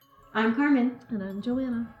I'm Carmen. And I'm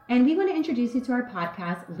Joanna. And we want to introduce you to our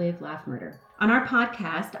podcast, Live, Laugh, Murder. On our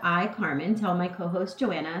podcast, I, Carmen, tell my co-host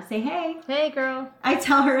Joanna, say, hey. Hey, girl. I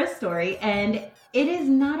tell her a story, and it is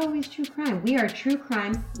not always true crime. We are true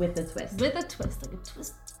crime with a twist. With a twist, like a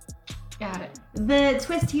twist. Got it. The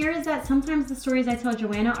twist here is that sometimes the stories I tell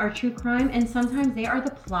Joanna are true crime, and sometimes they are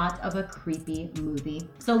the plot of a creepy movie.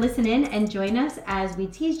 So listen in and join us as we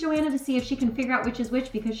tease Joanna to see if she can figure out which is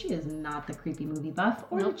which, because she is not the creepy movie buff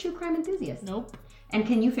or the true crime enthusiast. Nope. And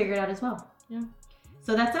can you figure it out as well? Yeah.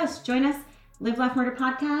 So that's us. Join us, Live, Laugh, Murder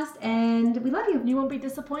podcast, and we love you. You won't be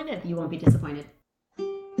disappointed. You won't be disappointed.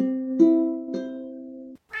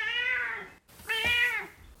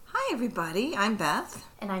 Hi everybody, I'm Beth.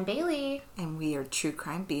 And I'm Bailey. And we are True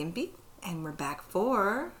Crime BnB. And we're back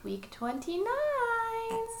for... Week 29.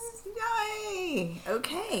 Yay!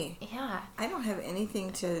 Okay. Yeah. I don't have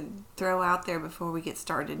anything to throw out there before we get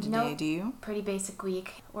started today, do you? Pretty basic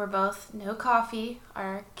week. We're both no coffee.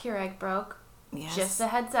 Our Keurig broke. Yes. Just a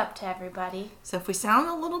heads up to everybody. So if we sound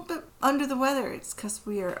a little bit under the weather, it's because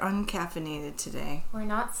we are uncaffeinated today. We're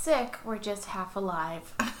not sick. We're just half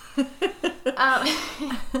alive.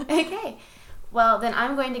 Okay. Well, then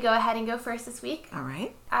I'm going to go ahead and go first this week. All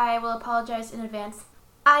right. I will apologize in advance.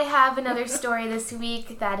 I have another story this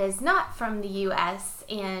week that is not from the U.S.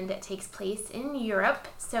 and it takes place in Europe.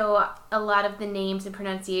 So a lot of the names and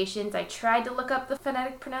pronunciations, I tried to look up the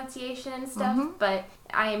phonetic pronunciation and stuff, but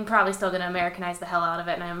I am probably still going to Americanize the hell out of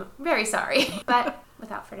it, and I'm very sorry. But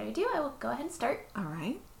without further ado, I will go ahead and start. All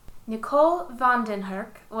right. Nicole van den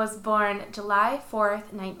Hurk was born July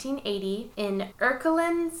 4th, 1980 in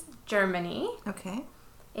Erkelenz, Germany. Okay.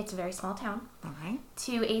 It's a very small town. All right.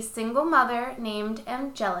 To a single mother named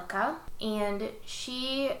Angelica, and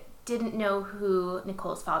she didn't know who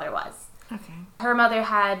Nicole's father was. Okay. Her mother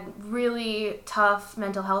had really tough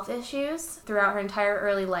mental health issues throughout her entire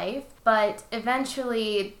early life, but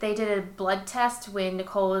eventually they did a blood test when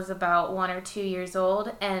Nicole was about 1 or 2 years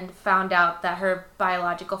old and found out that her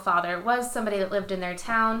biological father was somebody that lived in their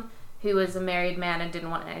town who was a married man and didn't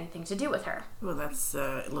want anything to do with her. Well, that's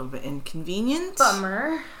a little bit inconvenient.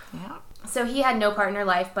 Bummer. Yeah. So he had no part in her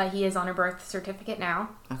life, but he is on her birth certificate now.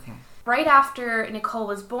 Okay. Right after Nicole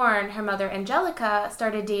was born, her mother Angelica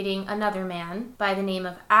started dating another man by the name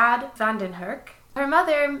of Ad van den Hurk. Her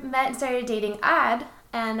mother met and started dating Ad,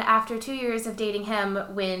 and after 2 years of dating him,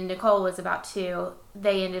 when Nicole was about 2,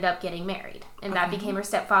 they ended up getting married. And that became her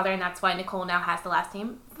stepfather, and that's why Nicole now has the last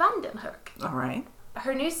name van den Hurk. All right.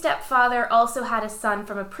 Her new stepfather also had a son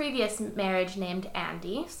from a previous marriage named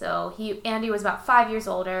Andy. So Andy was about 5 years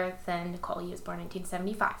older than Nicole. He was born in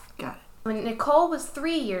 1975. Got it. When Nicole was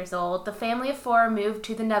 3 years old, the family of 4 moved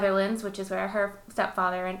to the Netherlands, which is where her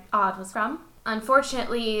stepfather and Odd was from.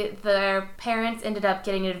 Unfortunately, their parents ended up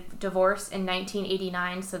getting a divorce in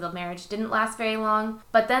 1989, so the marriage didn't last very long.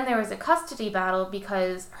 But then there was a custody battle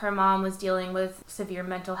because her mom was dealing with severe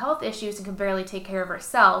mental health issues and could barely take care of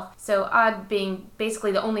herself. So Odd, being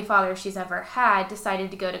basically the only father she's ever had,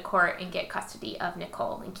 decided to go to court and get custody of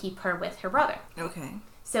Nicole and keep her with her brother. Okay.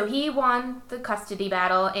 So he won the custody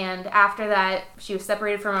battle, and after that, she was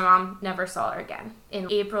separated from her mom, never saw her again. In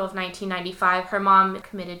April of 1995, her mom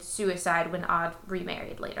committed suicide when Odd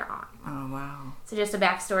remarried later on. Oh, wow. So just a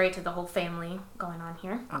backstory to the whole family going on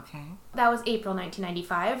here. Okay. That was April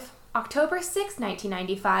 1995. October 6,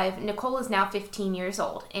 1995, Nicole is now 15 years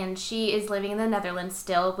old, and she is living in the Netherlands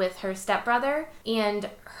still with her stepbrother and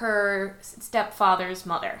her stepfather's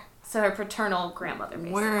mother. So her paternal grandmother,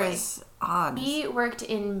 basically. Where is Odd? He worked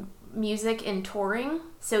in music and touring,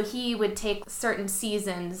 so he would take certain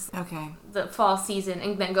seasons, the fall season,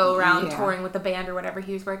 and then go around touring with the band or whatever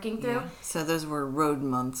he was working through. Yeah. So those were road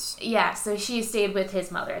months. Yeah, so she stayed with his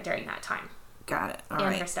mother during that time. Got it. All and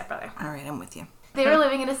right. her stepbrother. All right, I'm with you. They were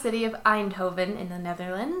living in a city of Eindhoven in the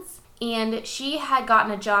Netherlands, and she had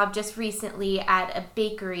gotten a job just recently at a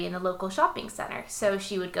bakery in the local shopping center. So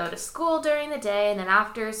she would go to school during the day, and then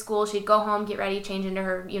after school, she'd go home, get ready, change into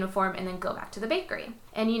her uniform, and then go back to the bakery.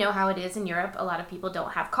 And you know how it is in Europe. A lot of people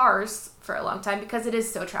don't have cars for a long time because it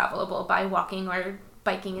is so travelable by walking or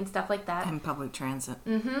biking and stuff like that. And public transit.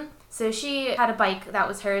 Mm-hmm. So she had a bike that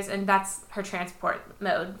was hers, and that's her transport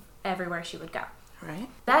mode everywhere she would go. Right.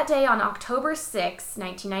 That day on October 6,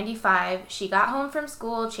 1995, she got home from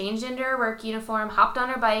school, changed into her work uniform, hopped on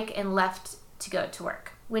her bike, and left to go to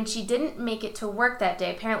work. When she didn't make it to work that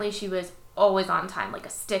day, apparently she was always on time, like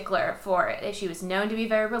a stickler for it. She was known to be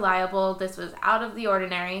very reliable. This was out of the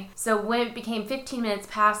ordinary. So when it became 15 minutes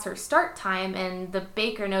past her start time and the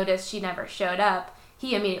baker noticed she never showed up,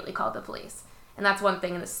 he immediately called the police. And that's one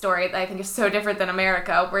thing in the story that I think is so different than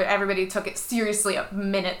America, where everybody took it seriously a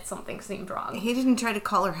minute something seemed wrong. He didn't try to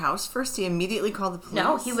call her house first? He immediately called the police?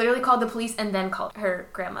 No, he literally called the police and then called her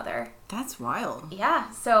grandmother. That's wild. Yeah,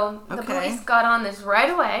 so the police got on this right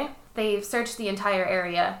away. They searched the entire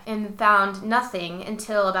area and found nothing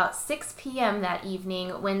until about 6 p.m. that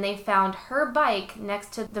evening when they found her bike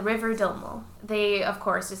next to the River Domo. They, of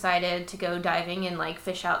course, decided to go diving and,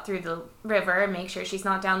 fish out through the river and make sure she's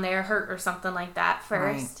not down there hurt or something like that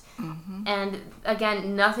first. Right. Mm-hmm. And,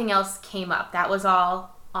 again, nothing else came up. That was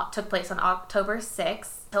all took place on October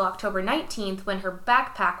 6th till October 19th when her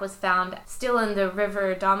backpack was found still in the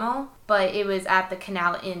River Domo, but it was at the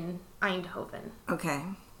canal in Eindhoven. Okay.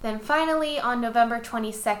 Then finally, on November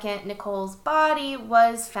 22nd, Nicole's body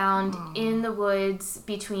was found in the woods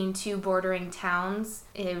between two bordering towns.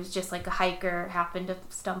 It was just like a hiker happened to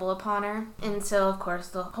stumble upon her. And so, of course,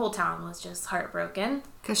 the whole town was just heartbroken.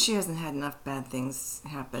 Because she hasn't had enough bad things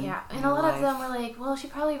happen. Yeah, and a lot of them were like, well, she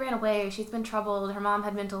probably ran away. She's been troubled. Her mom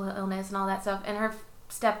had mental illness and all that stuff. And her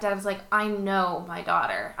stepdad was like, I know my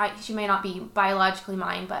daughter. She may not be biologically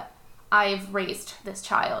mine, but I've raised this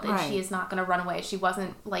child, and she is not going to run away. She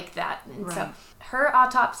wasn't like that. And so her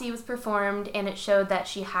autopsy was performed, and it showed that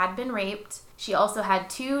she had been raped. She also had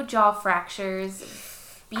 2 jaw fractures,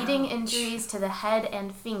 beating injuries to the head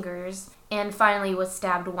and fingers, and finally was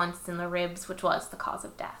stabbed once in the ribs, which was the cause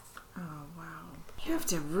of death. Oh, wow. You have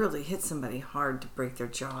to really hit somebody hard to break their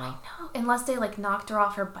jaw. I know. Unless they, knocked her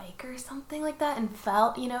off her bike or something like that and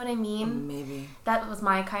fell, you know what I mean? Maybe. That was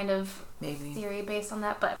my kind of theory based on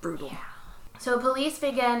that, but brutal. Yeah. So police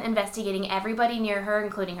began investigating everybody near her,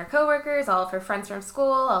 including her coworkers, all of her friends from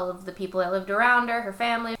school, all of the people that lived around her, her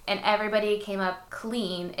family, and everybody came up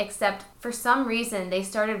clean, except for some reason they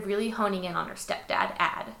started really honing in on her stepdad,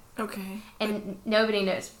 Ad. Okay. And nobody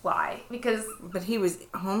knows why, because... But he was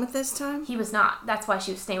home at this time? He was not. That's why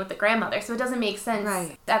she was staying with the grandmother, so it doesn't make sense.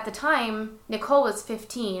 Right. At the time, Nicole was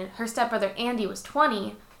 15, her stepbrother Andy was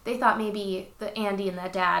 20. They thought maybe the Andy and the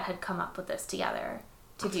dad had come up with this together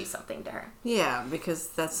to do something to her. Yeah, because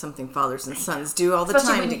that's something fathers and sons do all the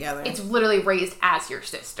time together. It's literally raised as your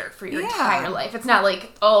sister for your entire life. It's not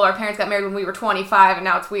like, oh, our parents got married when we were 25 and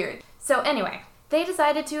now it's weird. So anyway, they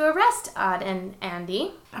decided to arrest Odd and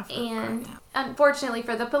Andy. And unfortunately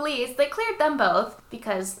for the police, they cleared them both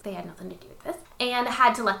because they had nothing to do with this and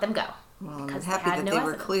had to let them go. Well, I'm happy that they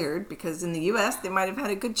were cleared because in the U.S. they might have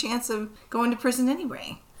had a good chance of going to prison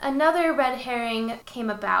anyway. Another red herring came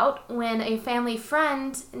about when a family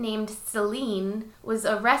friend named Celine was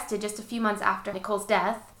arrested just a few months after Nicole's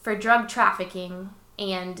death for drug trafficking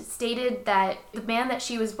and stated that the man that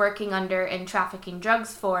she was working under and trafficking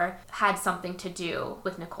drugs for had something to do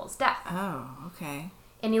with Nicole's death. Oh, okay.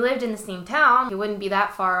 And he lived in the same town. It wouldn't be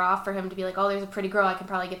that far off for him to be like, oh, there's a pretty girl, I can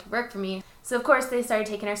probably get to work for me. So, of course, they started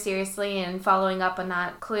taking her seriously and following up on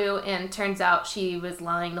that clue. And turns out she was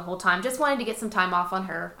lying the whole time. Just wanted to get some time off on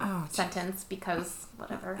her sentence because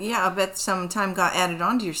whatever. Yeah, I bet some time got added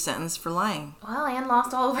onto your sentence for lying. Well, and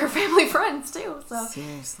lost all of her family friends, too. So.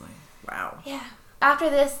 Seriously. Wow. Yeah.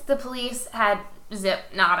 After this, the police had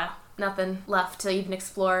nada. Nothing left to even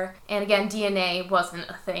explore. And again, DNA wasn't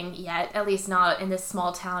a thing yet, at least not in this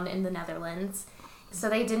small town in the Netherlands. So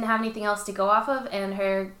they didn't have anything else to go off of, and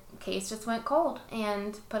her case just went cold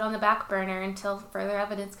and put on the back burner until further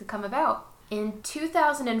evidence could come about. In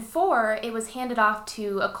 2004, it was handed off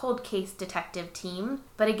to a cold case detective team,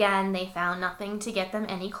 but again, they found nothing to get them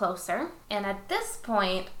any closer. And at this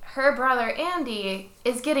point, her brother Andy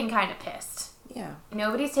is getting kind of pissed. Yeah.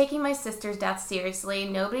 Nobody's taking my sister's death seriously.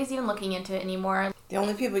 Nobody's even looking into it anymore. The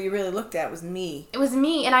only people you really looked at was me. It was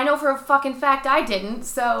me, and I know for a fucking fact I didn't,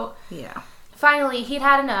 so... Yeah. Finally, he'd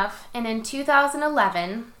had enough, and in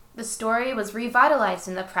 2011, the story was revitalized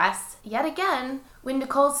in the press, yet again, when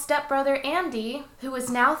Nicole's stepbrother Andy, who was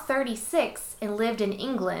now 36 and lived in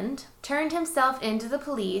England, turned himself into the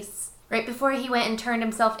police. Right before he went and turned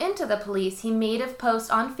himself into the police, he made a post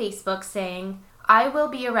on Facebook saying, I will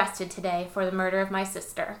be arrested today for the murder of my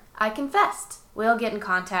sister. I confessed. We'll get in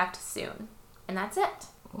contact soon. And that's it.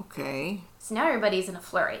 Okay. So now everybody's in a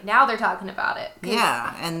flurry. Now they're talking about it.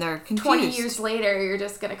 Yeah, and they're confused. 20 years later, you're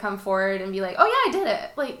just going to come forward and be like, oh yeah, I did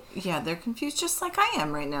it. Yeah, they're confused just like I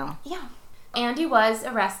am right now. Yeah. Andy was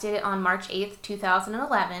arrested on March 8th,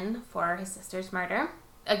 2011 for his sister's murder.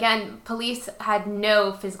 Again, police had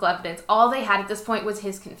no physical evidence. All they had at this point was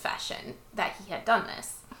his confession that he had done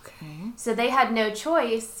this. Okay. So they had no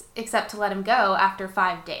choice except to let him go after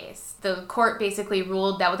 5 days. The court basically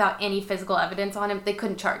ruled that without any physical evidence on him, they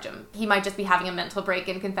couldn't charge him. He might just be having a mental break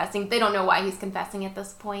and confessing. They don't know why he's confessing at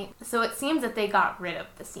this point. So it seems that they got rid of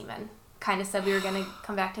the semen. kind of said we were going to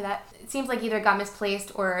come back to that. It seems like either it got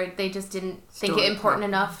misplaced or they just didn't think it important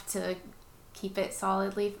enough to keep it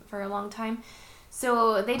solidly for a long time.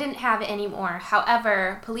 So they didn't have it anymore.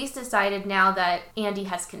 However, police decided now that Andy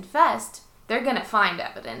has confessed, they're going to find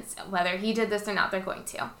evidence. Whether he did this or not, they're going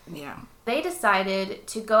to. Yeah. They decided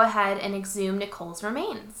to go ahead and exhume Nicole's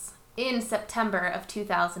remains in September of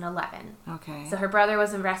 2011. Okay. So her brother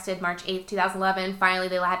was arrested March 8th, 2011. Finally,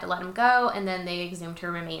 they had to let him go, and then they exhumed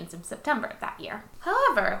her remains in September of that year.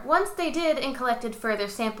 However, once they did and collected further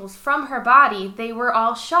samples from her body, they were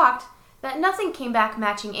all shocked that nothing came back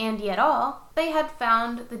matching Andy at all. They had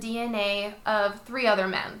found the DNA of 3 other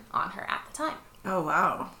men on her at the time. Oh,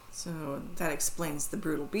 wow. So that explains the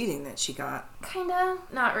brutal beating that she got. Kinda.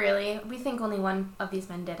 Not really. We think only one of these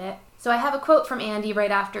men did it. So I have a quote from Andy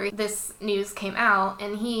right after this news came out,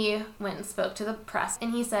 and he went and spoke to the press,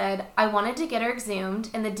 and he said, "I wanted to get her exhumed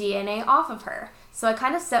and the DNA off of her. So I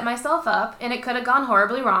kind of set myself up, and it could have gone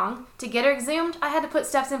horribly wrong. To get her exhumed, I had to put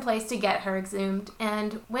steps in place to get her exhumed,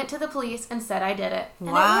 and went to the police and said I did it."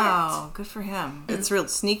 And wow, it worked. Good for him. It's real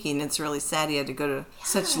sneaky, and it's really sad he had to go to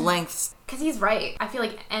such lengths. Because he's right. I feel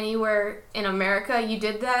like anywhere in America you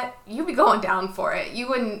did that, you'd be going down for it. You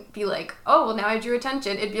wouldn't be like, oh, well, now I drew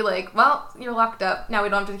attention. It'd be like, well, you're locked up. Now we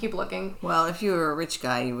don't have to keep looking. Well, if you were a rich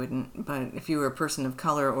guy, you wouldn't. But if you were a person of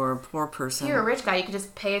color or a poor person... If you're a rich guy, you could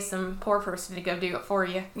just pay some poor person to go do it for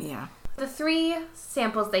you. Yeah. The 3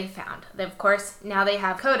 samples they found, of course, now they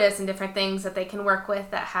have CODIS and different things that they can work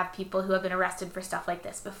with that have people who have been arrested for stuff like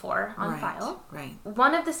this before on file. Right.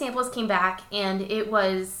 One of the samples came back, and it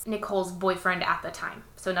was Nicole's boyfriend at the time.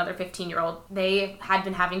 So another 15-year-old. They had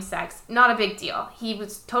been having sex. Not a big deal. He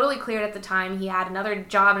was totally cleared at the time. He had another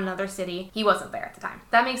job in another city. He wasn't there at the time.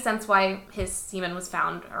 That makes sense why his semen was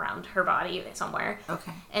found around her body somewhere.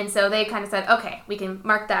 Okay. And so they kind of said, okay, we can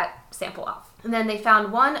mark that sample off. And then they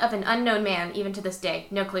found one of an unknown man, even to this day.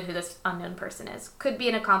 No clue who this unknown person is. Could be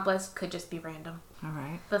an accomplice, could just be random. All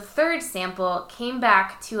right. The 3rd sample came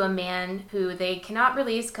back to a man who they cannot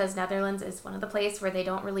release because Netherlands is one of the places where they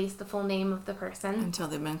don't release the full name of the person. Until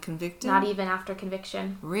they've been convicted? Not even after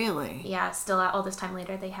conviction. Really? Yeah, still all this time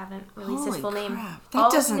later, they haven't released his full name. Holy crap.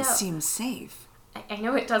 That doesn't seem safe. I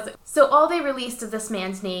know it doesn't. So all they released of this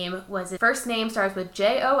man's name was his first name starts with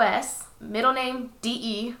J-O-S, middle name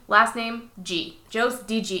D-E, last name G. Jos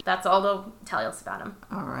D.G. That's all they'll tell us about him.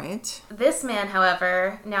 All right. This man,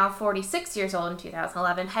 however, now 46 years old in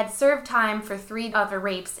 2011, had served time for 3 other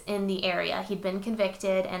rapes in the area. He'd been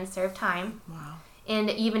convicted and served time. Wow.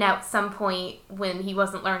 And even at some point when he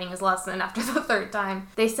wasn't learning his lesson after the 3rd time,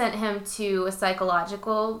 they sent him to a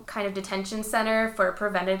psychological kind of detention center for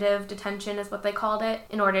preventative detention is what they called it,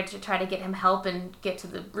 in order to try to get him help and get to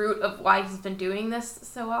the root of why he's been doing this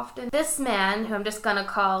so often. This man, who I'm just going to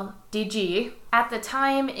call DG, at the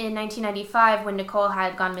time in 1995 when Nicole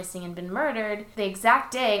had gone missing and been murdered, the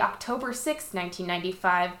exact day, October 6,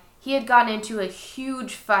 1995, he had gotten into a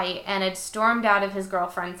huge fight and had stormed out of his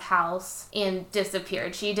girlfriend's house and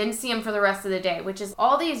disappeared. She didn't see him for the rest of the day, which is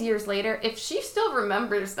all these years later. If she still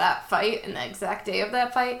remembers that fight and the exact day of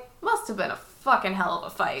that fight, must have been a fucking hell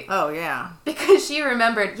of a fight. Oh, yeah. Because she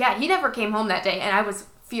remembered, yeah, he never came home that day, and I was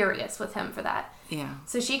furious with him for that. Yeah.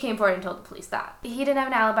 So she came forward and told the police that. He didn't have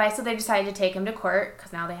an alibi, so they decided to take him to court,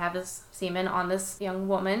 because now they have his semen on this young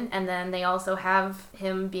woman, and then they also have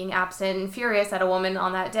him being absent and furious at a woman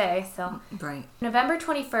on that day, so. Right. November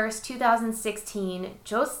 21st, 2016,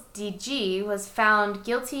 Jos DG was found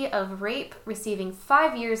guilty of rape, receiving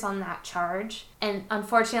 5 years on that charge. And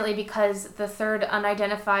unfortunately, because the 3rd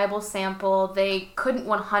unidentifiable sample, they couldn't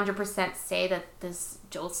 100% say that this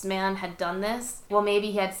Jos man had done this. Well,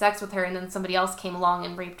 maybe he had sex with her and then somebody else came along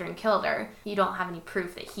and raped her and killed her. You don't have any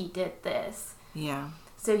proof that he did this. Yeah.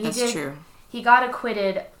 So That's true. He got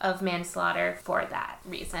acquitted of manslaughter for that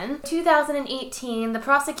reason. 2018, the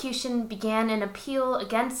prosecution began an appeal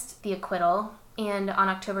against the acquittal, and on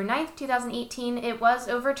October 9th, 2018, it was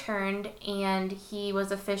overturned, and he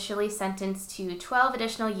was officially sentenced to 12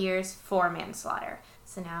 additional years for manslaughter.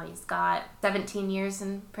 So now he's got 17 years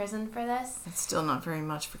in prison for this. It's still not very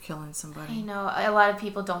much for killing somebody. I know. A lot of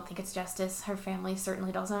people don't think it's justice. Her family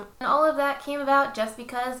certainly doesn't. And all of that came about just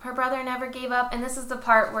because her brother never gave up. And this is the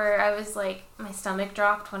part where I was like, my stomach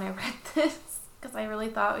dropped when I read this. Because I really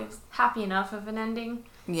thought it was happy enough of an ending.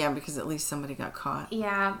 Yeah, because at least somebody got caught.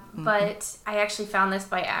 Yeah, but I actually found this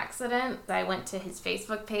by accident. I went to his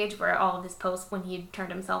Facebook page where all of his posts when he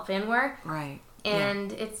turned himself in were. Right.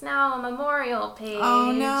 And it's now a memorial page.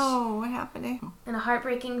 Oh no, what happened to him? In a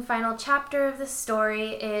heartbreaking final chapter of the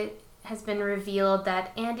story, it has been revealed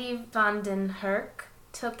that Andy van den Hurk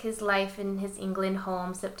took his life in his England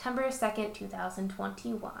home September 2nd,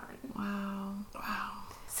 2021. Wow.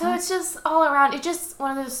 So it's just all around, it's just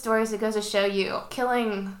one of those stories that goes to show you,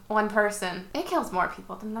 killing one person, it kills more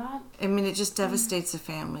people than that. I mean, it just devastates a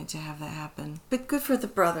family to have that happen. But good for the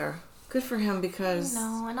brother. Good for him because...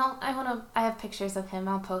 No, and I have pictures of him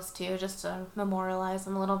I'll post too, just to memorialize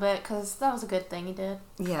him a little bit, because that was a good thing he did.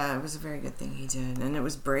 Yeah, it was a very good thing he did. And it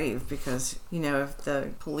was brave because, if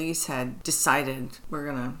the police had decided we're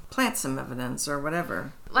going to plant some evidence or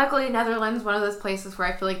whatever. Luckily, Netherlands, one of those places where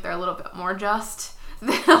I feel like they're a little bit more just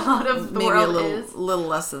than a lot of the world is. Maybe a little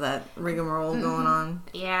less of that rigmarole going on.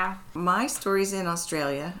 Yeah. My story's in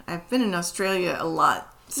Australia. I've been in Australia a lot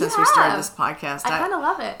since we started this podcast. I kind of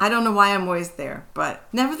love it. I don't know why I'm always there, but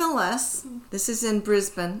nevertheless, this is in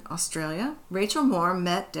Brisbane, Australia. Rachel Moore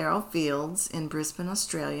met Daryl Fields in Brisbane,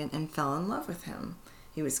 Australia, and fell in love with him.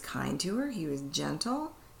 He was kind to her. He was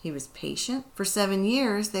gentle. He was patient. For 7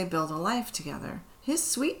 years, they built a life together. His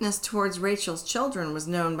sweetness towards Rachel's children was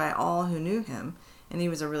known by all who knew him, and he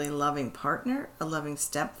was a really loving partner, a loving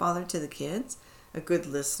stepfather to the kids, a good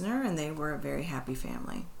listener, and they were a very happy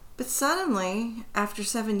family. But suddenly, after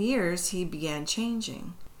 7 years, he began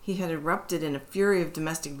changing. He had erupted in a fury of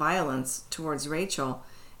domestic violence towards Rachel,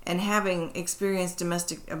 and having experienced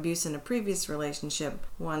domestic abuse in a previous relationship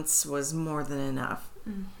once was more than enough.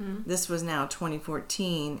 Mm-hmm. This was now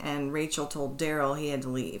 2014, and Rachel told Daryl he had to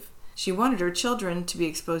leave. She wanted her children to be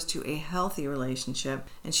exposed to a healthy relationship,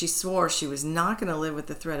 and she swore she was not going to live with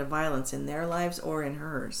the threat of violence in their lives or in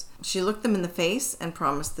hers. She looked them in the face and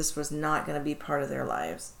promised this was not going to be part of their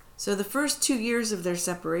lives. So the first 2 years of their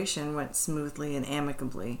separation went smoothly and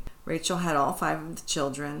amicably. Rachel had all 5 of the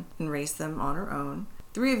children and raised them on her own.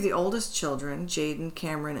 3 of the oldest children, Jaden,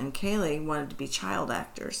 Cameron, and Kaylee, wanted to be child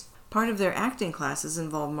actors. Part of their acting classes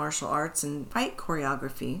involved martial arts and fight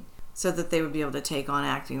choreography so that they would be able to take on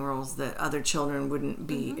acting roles that other children wouldn't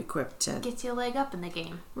be equipped to. Gets you a leg up in the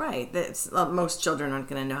game. Right. Most children aren't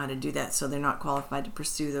going to know how to do that, so they're not qualified to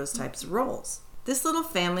pursue those types of roles. This little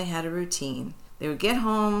family had a routine. They would get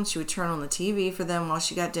home, she would turn on the TV for them while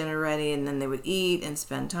she got dinner ready, and then they would eat and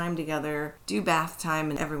spend time together, do bath time,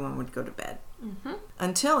 and everyone would go to bed. Mm-hmm.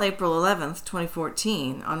 Until April 11th,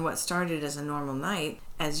 2014, on what started as a normal night,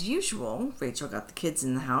 as usual, Rachel got the kids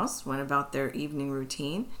in the house, went about their evening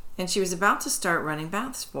routine, and she was about to start running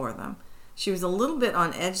baths for them. She was a little bit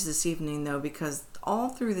on edge this evening, though, because all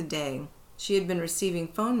through the day, she had been receiving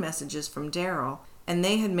phone messages from Daryl, and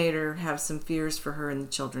they had made her have some fears for her and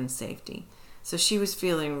the children's safety. So she was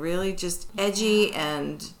feeling really just edgy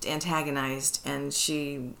and antagonized, and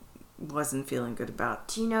she wasn't feeling good about.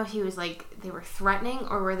 Do you know if he was they were threatening,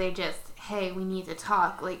 or were they just, hey, we need to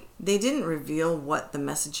talk? They didn't reveal what the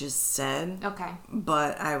messages said. Okay.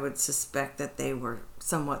 But I would suspect that they were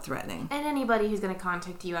somewhat threatening. And anybody who's going to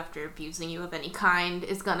contact you after abusing you of any kind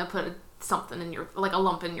is going to put something in your, a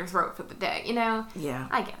lump in your throat for the day, Yeah.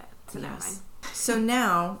 I get it. So never mind. So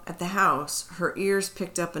now, at the house, her ears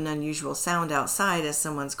picked up an unusual sound outside as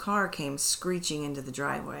someone's car came screeching into the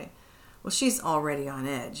driveway. Well, she's already on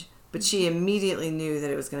edge, but she immediately knew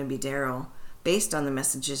that it was going to be Daryl, based on the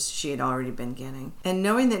messages she had already been getting. And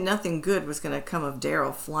knowing that nothing good was going to come of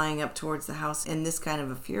Daryl flying up towards the house in this kind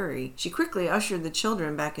of a fury, she quickly ushered the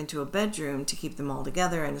children back into a bedroom to keep them all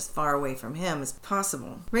together and as far away from him as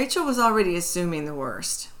possible. Rachel was already assuming the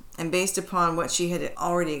worst. And based upon what she had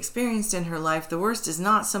already experienced in her life, the worst is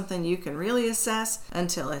not something you can really assess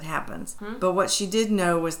until it happens. But what she did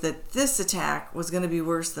know was that this attack was going to be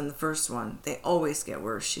worse than the first one. They always get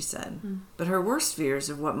worse, she said. But her worst fears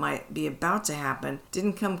of what might be about to happen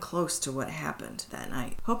didn't come close to what happened that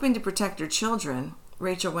night. Hoping to protect her children,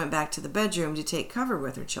 Rachel went back to the bedroom to take cover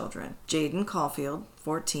with her children. Jaden Caulfield,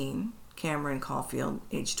 14. Cameron Caulfield,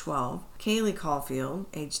 age 12, Kaylee Caulfield,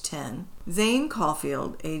 age 10, Zane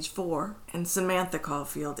Caulfield, age 4, and Samantha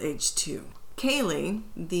Caulfield, age 2. Kaylee,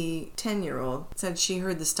 the 10-year-old, said she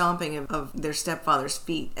heard the stomping of their stepfather's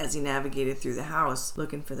feet as he navigated through the house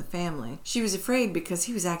looking for the family. She was afraid because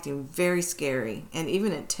he was acting very scary, and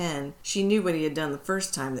even at 10, she knew what he had done the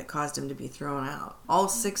first time that caused him to be thrown out. All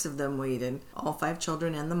 6 of them waited, all 5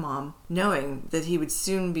 children and the mom, knowing that he would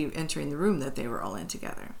soon be entering the room that they were all in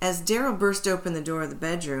together. As Daryl burst open the door of the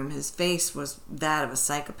bedroom, his face was that of a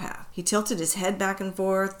psychopath. He tilted his head back and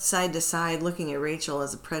forth, side to side, looking at Rachel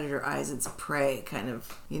as a predator eyes its prey, kind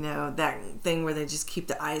of, that thing where they just keep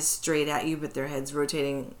the eyes straight at you, but their heads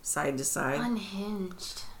rotating side to side.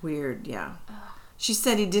 Unhinged. Weird, yeah. Ugh. She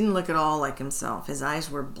said he didn't look at all like himself. His eyes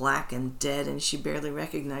were black and dead, and she barely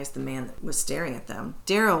recognized the man that was staring at them.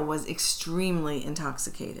 Daryl was extremely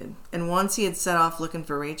intoxicated, and once he had set off looking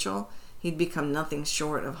for Rachel, he'd become nothing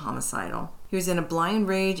short of homicidal. He was in a blind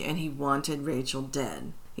rage and he wanted Rachel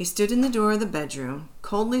dead. He stood in the door of the bedroom,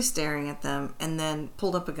 coldly staring at them, and then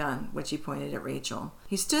pulled up a gun, which he pointed at Rachel.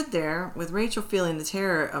 He stood there, with Rachel feeling the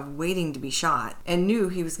terror of waiting to be shot, and knew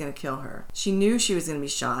he was going to kill her. She knew she was going to be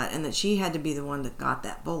shot, and that she had to be the one that got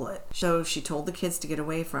that bullet. So she told the kids to get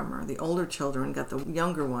away from her. The older children got the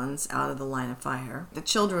younger ones out of the line of fire. The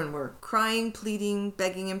children were crying, pleading,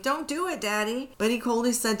 begging him, "Don't do it, Daddy!" But he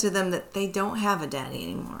coldly said to them that they don't have a daddy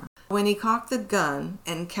anymore. When he cocked the gun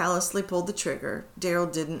and callously pulled the trigger,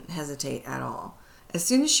 Daryl didn't hesitate at all. As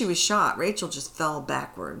soon as she was shot, Rachel just fell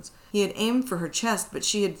backwards. He had aimed for her chest, but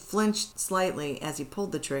she had flinched slightly as he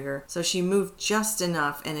pulled the trigger, so she moved just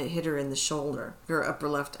enough and it hit her in the shoulder, her upper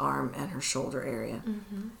left arm and her shoulder area.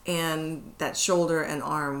 And that shoulder and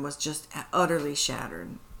arm was just utterly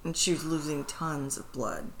shattered. And she was losing tons of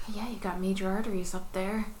blood. Yeah, you got major arteries up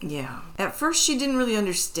there. Yeah. At first, she didn't really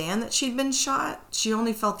understand that she'd been shot. She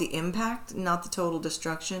only felt the impact, not the total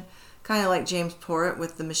destruction. Kind of like James Porritt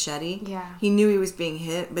with the machete. Yeah. He knew he was being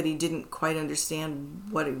hit, but he didn't quite understand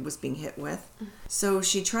what he was being hit with. So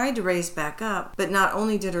she tried to raise back up, but not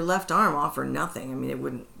only did her left arm offer nothing. I mean, it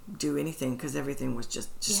wouldn't do anything because everything was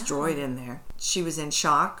just destroyed in there. She was in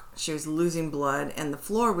shock. She was losing blood, and the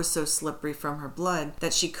floor was so slippery from her blood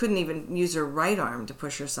that she couldn't even use her right arm to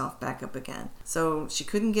push herself back up again. So she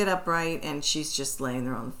couldn't get upright, and she's just laying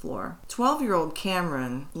there on the floor. 12-year-old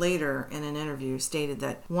Cameron later in an interview stated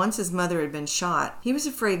that once his mother had been shot, he was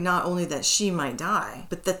afraid not only that she might die,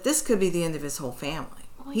 but that this could be the end of his whole family.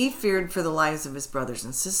 Well, he feared for the lives of his brothers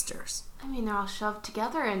and sisters. I mean, they're all shoved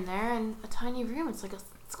together in there in a tiny room. It's like a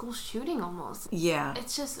school shooting almost. Yeah.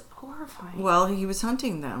 It's just horrifying. Well, he was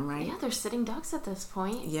hunting them, right? Yeah, they're sitting ducks at this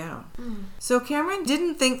point. Yeah. So Cameron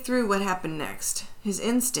didn't think through what happened next. His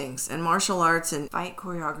instincts and martial arts and fight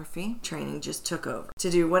choreography training just took over to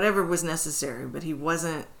do whatever was necessary, but he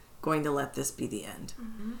wasn't going to let this be the end.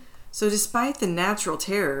 So despite the natural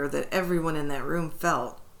terror that everyone in that room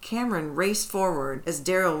felt, Cameron raced forward as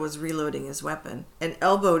Daryl was reloading his weapon and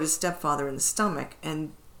elbowed his stepfather in the stomach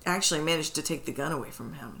and actually managed to take the gun away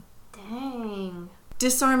from him. Dang.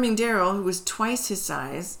 Disarming Daryl, who was twice his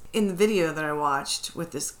size, in the video that I watched with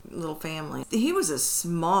this little family, he was a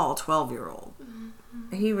small 12-year-old.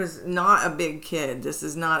 He was not a big kid. This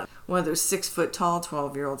is not one of those 6-foot-tall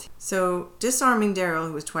 12-year-olds. So disarming Daryl,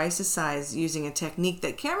 who was twice his size, using a technique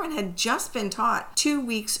that Cameron had just been taught 2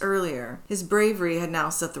 weeks earlier, his bravery had now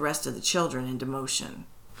set the rest of the children into motion.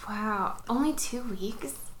 Wow. Only 2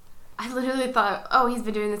 weeks? I literally thought, oh, he's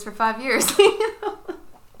been doing this for 5 years.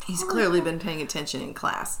 He's clearly been paying attention in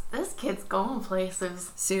class. This kid's going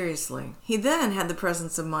places. Seriously. He then had the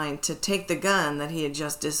presence of mind to take the gun that he had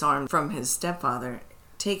just disarmed from his stepfather,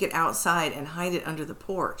 take it outside and hide it under the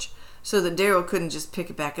porch so that Daryl couldn't just pick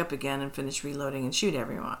it back up again and finish reloading and shoot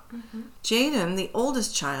everyone. Jaden, the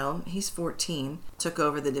oldest child, he's 14, took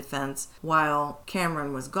over the defense while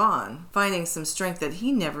Cameron was gone, finding some strength that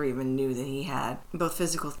he never even knew that he had, both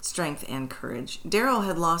physical strength and courage. Daryl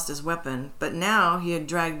had lost his weapon, but now he had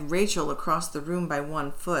dragged Rachel across the room by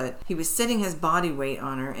 1 foot. He was sitting his body weight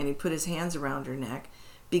on her, and he put his hands around her neck,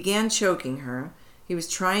 began choking her. He was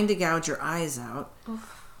trying to gouge her eyes out.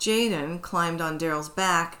 Oof. Jaden climbed on Daryl's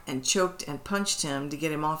back and choked and punched him to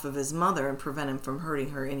get him off of his mother and prevent him from hurting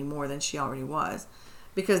her any more than she already was,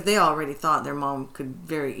 because they already thought their mom could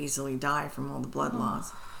very easily die from all the blood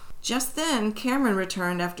loss. Just then, Cameron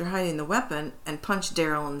returned after hiding the weapon and punched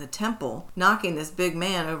Daryl in the temple, knocking this big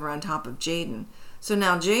man over on top of Jaden. So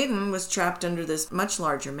now Jaden was trapped under this much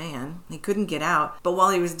larger man. He couldn't get out, but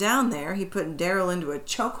while he was down there, he put Daryl into a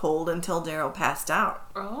chokehold until Daryl passed out.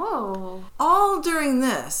 Oh. All during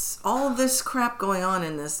this, all of this crap going on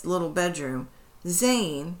in this little bedroom,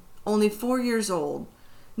 Zane, only 4 years old,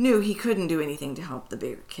 knew he couldn't do anything to help the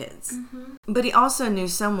bigger kids. But he also knew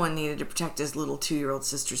someone needed to protect his little 2-year-old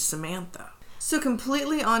sister, Samantha. So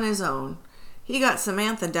completely on his own, he got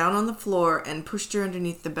Samantha down on the floor and pushed her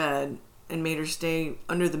underneath the bed and made her stay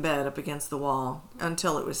under the bed up against the wall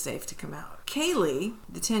until it was safe to come out. Kaylee,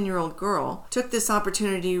 the 10-year-old girl, took this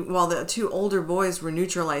opportunity while the 2 older boys were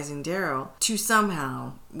neutralizing Daryl to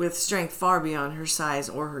somehow, with strength far beyond her size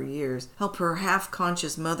or her years, help her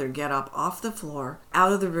half-conscious mother get up off the floor,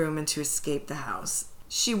 out of the room, and to escape the house.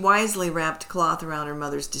 She wisely wrapped cloth around her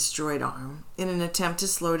mother's destroyed arm in an attempt to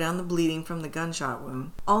slow down the bleeding from the gunshot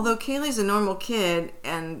wound. Although Kaylee's a normal kid,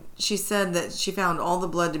 and she said that she found all the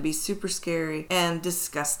blood to be super scary and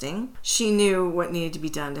disgusting, she knew what needed to be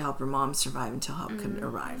done to help her mom survive until help could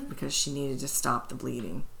arrive, because she needed to stop the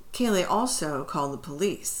bleeding. Kaylee also called the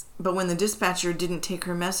police, but when the dispatcher didn't take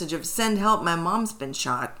her message of "send help, my mom's been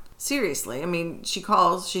shot," Seriously. I mean, she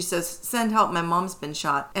calls, she says, "Send help, my mom's been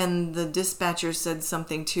shot." And the dispatcher said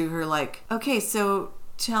something to her like, "Okay, so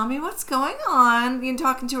tell me what's going on." You're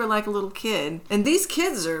talking to her like a little kid. And these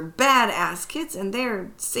kids are badass kids, and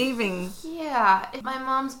they're saving... Yeah, if my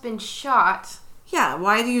mom's been shot... Yeah,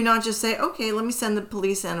 why do you not just say, "Okay, let me send the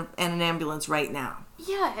police and an ambulance right now"?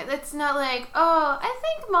 Yeah, it's not like, "Oh, I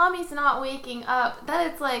think mommy's not waking up."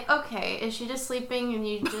 Then it's like, okay, is she just sleeping and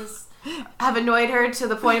you just... have annoyed her to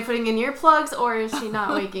the point of putting in earplugs, or is she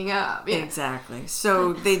not waking up? Yeah. Exactly.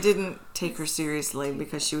 So they didn't take her seriously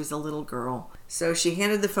because she was a little girl. So she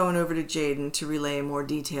handed the phone over to Jaden to relay a more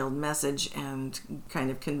detailed message and kind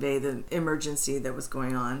of convey the emergency that was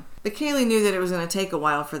going on. But Kaylee knew that it was going to take a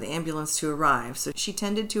while for the ambulance to arrive, so she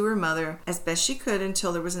tended to her mother as best she could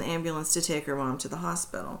until there was an ambulance to take her mom to the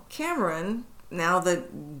hospital. Cameron, now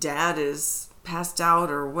that Dad is passed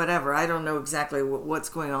out or whatever, I don't know exactly what's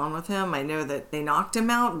going on with him. I know that they knocked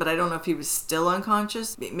him out, but I don't know if he was still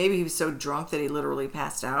unconscious. Maybe he was so drunk that he literally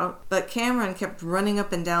passed out. But Cameron kept running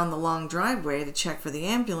up and down the long driveway to check for the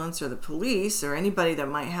ambulance or the police or anybody that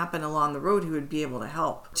might happen along the road who would be able to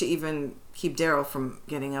help, to even keep Daryl from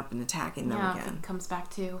getting up and attacking them again. Yeah, it comes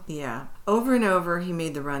back too. Yeah. Over and over, he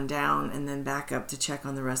made the run down and then back up to check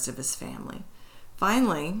on the rest of his family.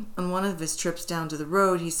 Finally, on one of his trips down to the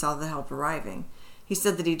road, he saw the help arriving. He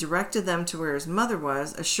said that he directed them to where his mother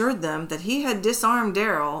was, assured them that he had disarmed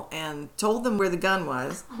Daryl, and told them where the gun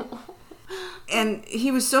was. And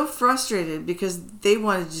he was so frustrated because they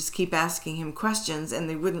wanted to just keep asking him questions, and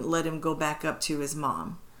they wouldn't let him go back up to his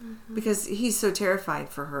mom. Mm-hmm. Because he's so terrified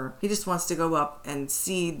for her. He just wants to go up and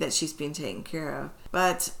see that she's being taken care of.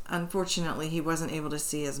 But unfortunately, he wasn't able to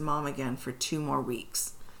see his mom again for 2 more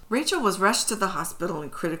weeks. Rachel was rushed to the hospital in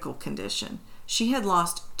critical condition. She had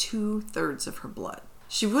lost 2/3 of her blood.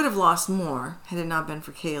 She would have lost more had it not been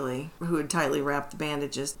for Kaylee, who had tightly wrapped the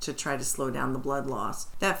bandages to try to slow down the blood loss.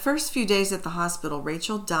 That first few days at the hospital,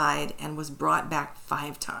 Rachel died and was brought back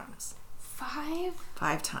 5 times. 5?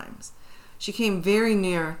 5 times. She came very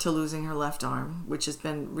near to losing her left arm, which has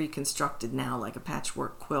been reconstructed now like a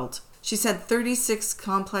patchwork quilt. She's had 36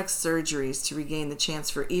 complex surgeries to regain the chance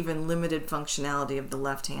for even limited functionality of the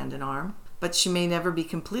left hand and arm. But she may never be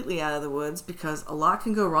completely out of the woods because a lot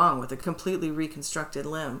can go wrong with a completely reconstructed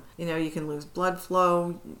limb. You know, you can lose blood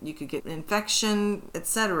flow, you could get an infection,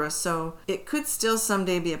 etc. So it could still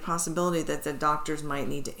someday be a possibility that the doctors might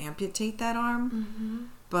need to amputate that arm. Mm-hmm.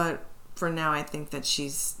 But for now, I think that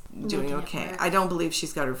she's doing okay. I don't believe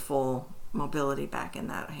she's got her full mobility back in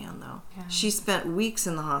that hand, though. Yeah. She spent weeks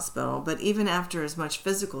in the hospital, but even after as much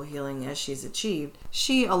physical healing as she's achieved,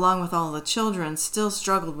 she, along with all the children, still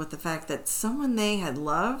struggled with the fact that someone they had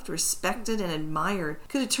loved, respected, and admired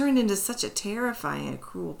could have turned into such a terrifying and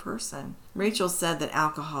cruel person. Rachel said that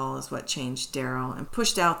alcohol is what changed Daryl and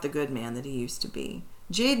pushed out the good man that he used to be.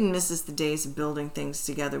 Jaden misses the days of building things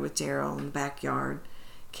together with Daryl in the backyard.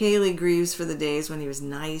 Kaylee grieves for the days when he was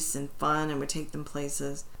nice and fun and would take them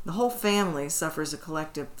places. The whole family suffers a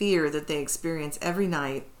collective fear that they experience every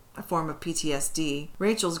night, a form of PTSD.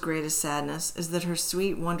 Rachel's greatest sadness is that her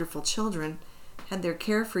sweet, wonderful children had their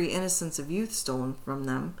carefree innocence of youth stolen from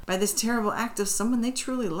them by this terrible act of someone they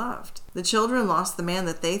truly loved. The children lost the man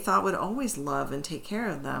that they thought would always love and take care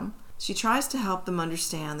of them. She tries to help them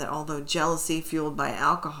understand that although jealousy fueled by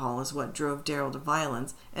alcohol is what drove Daryl to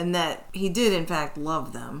violence, and that he did in fact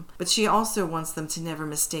love them, but she also wants them to never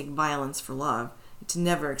mistake violence for love, to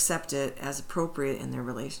never accept it as appropriate in their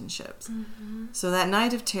relationships. Mm-hmm. So that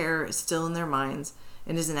night of terror is still in their minds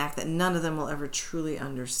and is an act that none of them will ever truly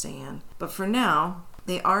understand. But for now,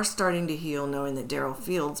 they are starting to heal knowing that Daryl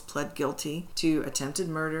Fields pled guilty to attempted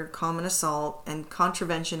murder, common assault, and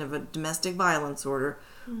contravention of a domestic violence order,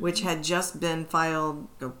 which had just been filed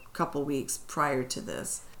a couple weeks prior to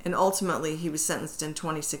this. And ultimately, he was sentenced in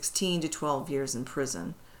 2016 to 12 years in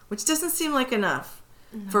prison, which doesn't seem like enough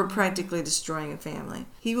for practically destroying a family.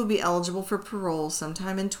 He will be eligible for parole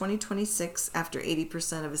sometime in 2026 after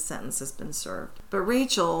 80% of his sentence has been served. But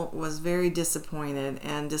Rachel was very disappointed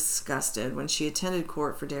and disgusted when she attended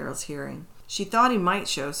court for Daryl's hearing. She thought he might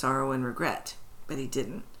show sorrow and regret, but he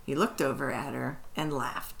didn't. He looked over at her and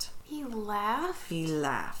laughed. He laughed? He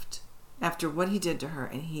laughed. After what he did to her,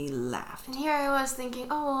 and he laughed. And here I was thinking,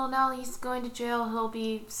 oh, well, now he's going to jail, he'll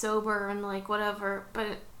be sober and, like, whatever.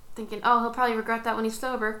 But thinking, oh, he'll probably regret that when he's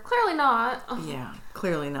sober. Clearly not. Yeah,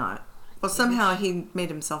 clearly not. Well, somehow he made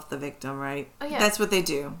himself the victim, right? Oh, yeah. That's what they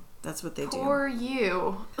do. That's what they do. Poor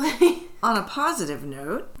you. On a positive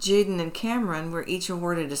note, Jaden and Cameron were each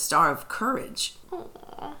awarded a Star of Courage.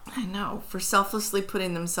 Aww. I know, for selflessly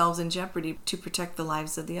putting themselves in jeopardy to protect the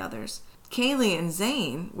lives of the others. Kaylee and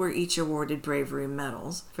Zane were each awarded bravery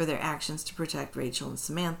medals for their actions to protect Rachel and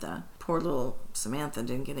Samantha. Poor little Samantha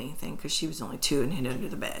didn't get anything because she was only 2 and hid under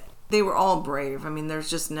the bed. They were all brave. I mean, there's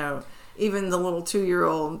just no... Even the little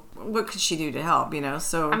 2-year-old, what could she do to help,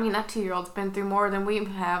 So... I mean, that 2-year-old's been through more than we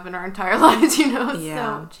have in our entire lives, Yeah.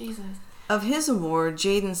 So, Jesus. Of his award,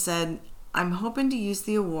 Jaden said, "I'm hoping to use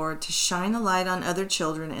the award to shine a light on other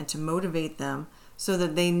children and to motivate them so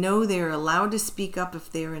that they know they are allowed to speak up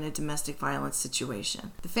if they are in a domestic violence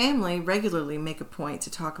situation. The family regularly make a point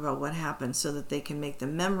to talk about what happened so that they can make the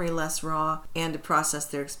memory less raw and to process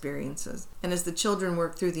their experiences. And as the children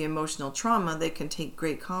work through the emotional trauma, they can take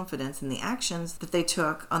great confidence in the actions that they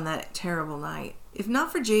took on that terrible night. If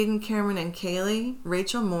not for Jaden, Cameron, and Kaylee,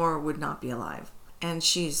 Rachel Moore would not be alive. And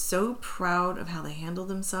she's so proud of how they handled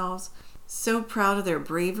themselves, so proud of their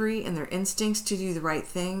bravery and their instincts to do the right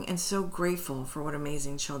thing, and so grateful for what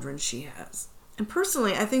amazing children she has." And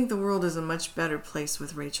personally, I think the world is a much better place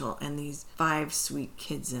with Rachel and these 5 sweet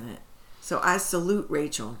kids in it. So I salute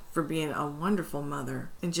Rachel for being a wonderful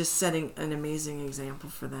mother and just setting an amazing example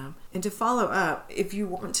for them. And to follow up, if you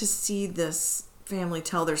want to see this family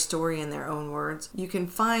tell their story in their own words, you can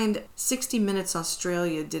find 60 Minutes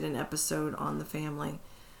Australia did an episode on the family.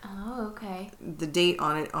 Oh, okay. The date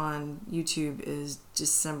on it on YouTube is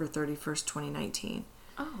December 31st, 2019.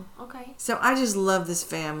 Oh, okay. So I just love this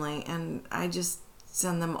family, and I just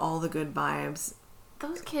send them all the good vibes.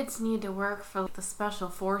 Those kids need to work for the special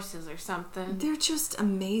forces or something. They're just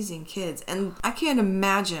amazing kids, and I can't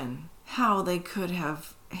imagine how they could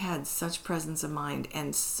have had such presence of mind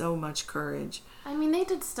and so much courage. I mean, they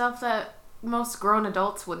did stuff that most grown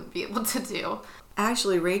adults wouldn't be able to do.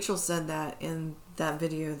 Actually, Rachel said that in that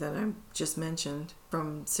video that I just mentioned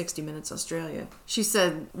from 60 Minutes Australia. She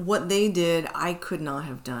said, what they did, I could not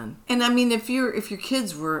have done. And I mean, if your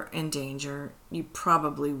kids were in danger, you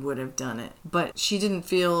probably would have done it. But she didn't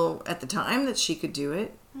feel at the time that she could do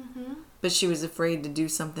it. Mm-hmm. But she was afraid to do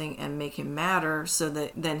something and make him madder so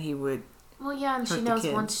that then he would. Well, yeah, and she knows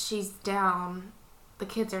once she's down, the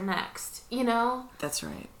kids are next, That's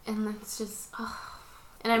right. And it's just,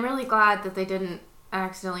 And I'm really glad that they didn't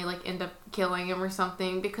accidentally, end up killing him or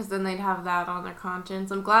something, because then they'd have that on their conscience.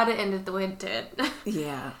 I'm glad it ended the way it did.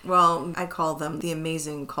 Yeah. Well, I call them the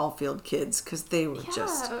amazing Caulfield kids, because they were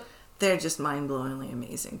they're just mind-blowingly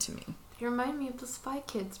amazing to me. You remind me of the Spy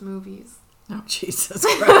Kids movies. Oh, Jesus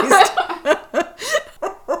Christ.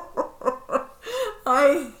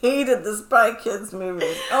 I hated the Spy Kids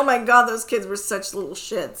movies. Oh my God, those kids were such little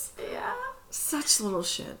shits. Yeah. Such little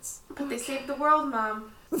shits. But they saved the world,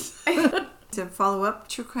 Mom. To follow up,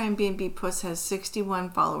 True Crime BnB Puss has 61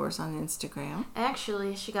 followers on Instagram.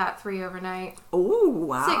 Actually, she got 3 overnight. Oh,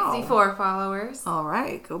 wow. 64 followers. All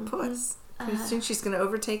right, go Puss. Pretty soon she's going to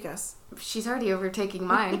overtake us. She's already overtaking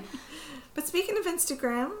mine. But speaking of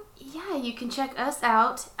Instagram... Yeah, you can check us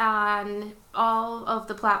out on all of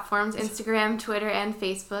the platforms, Instagram, Twitter, and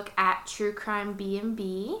Facebook at True Crime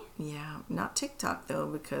BnB. Yeah, not TikTok, though,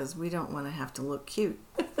 because we don't want to have to look cute.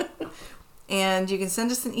 And you can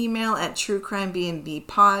send us an email at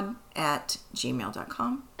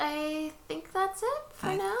truecrimebnbpod@gmail.com. I think that's it for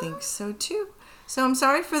now. I think so, too. So I'm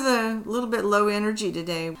sorry for the little bit low energy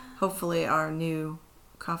today. Hopefully our new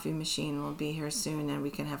coffee machine will be here soon and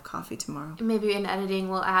we can have coffee tomorrow. Maybe in editing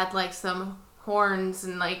we'll add some horns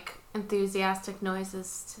and enthusiastic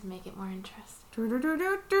noises to make it more interesting.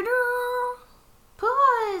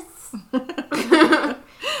 Pause!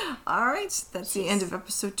 All right, that's the end of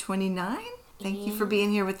episode 29. Thank you for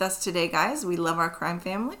being here with us today, guys. We love our crime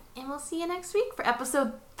family. And we'll see you next week for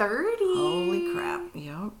episode 30. Holy crap.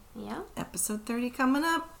 Yep. Yep. Episode 30 coming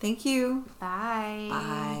up. Thank you. Bye.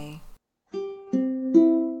 Bye.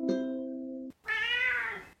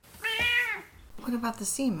 What about the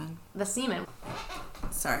semen? The semen.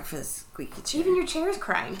 Sorry for the squeaky chair. Even your chair's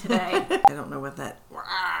crying today. I don't know what that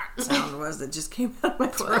sound was that just came out of my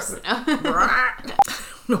throat. I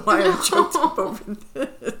don't know why I choked up over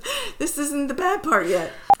this. This isn't the bad part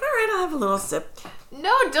yet. All right, I'll have a little sip.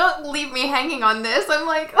 No, don't leave me hanging on this. I'm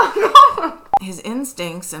oh no. His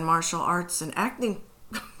instincts and martial arts and acting.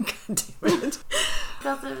 God damn it.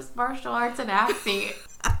 Because it was martial arts and acting.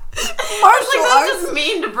 Martial arts? That's just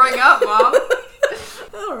mean to bring up, Mom.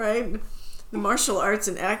 All right. The martial arts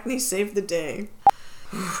and acne saved the day.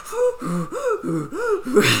 You're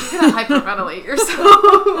gonna hyperventilate yourself.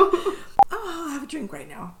 Oh, I'll have a drink right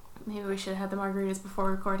now. Maybe we should have had the margaritas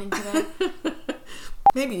before recording today.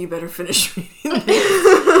 Maybe you better finish reading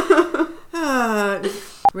this.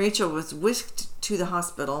 Rachel was whisked to the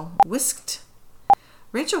hospital.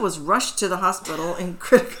 Rachel was rushed to the hospital in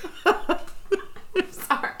critical...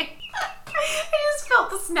 Sorry. I just felt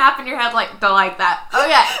the snap snap in your head like, don't like that.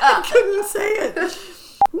 Okay. I couldn't say it.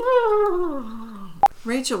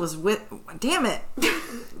 Rachel was with... Damn it. We'll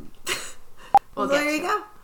Well, there get you to go.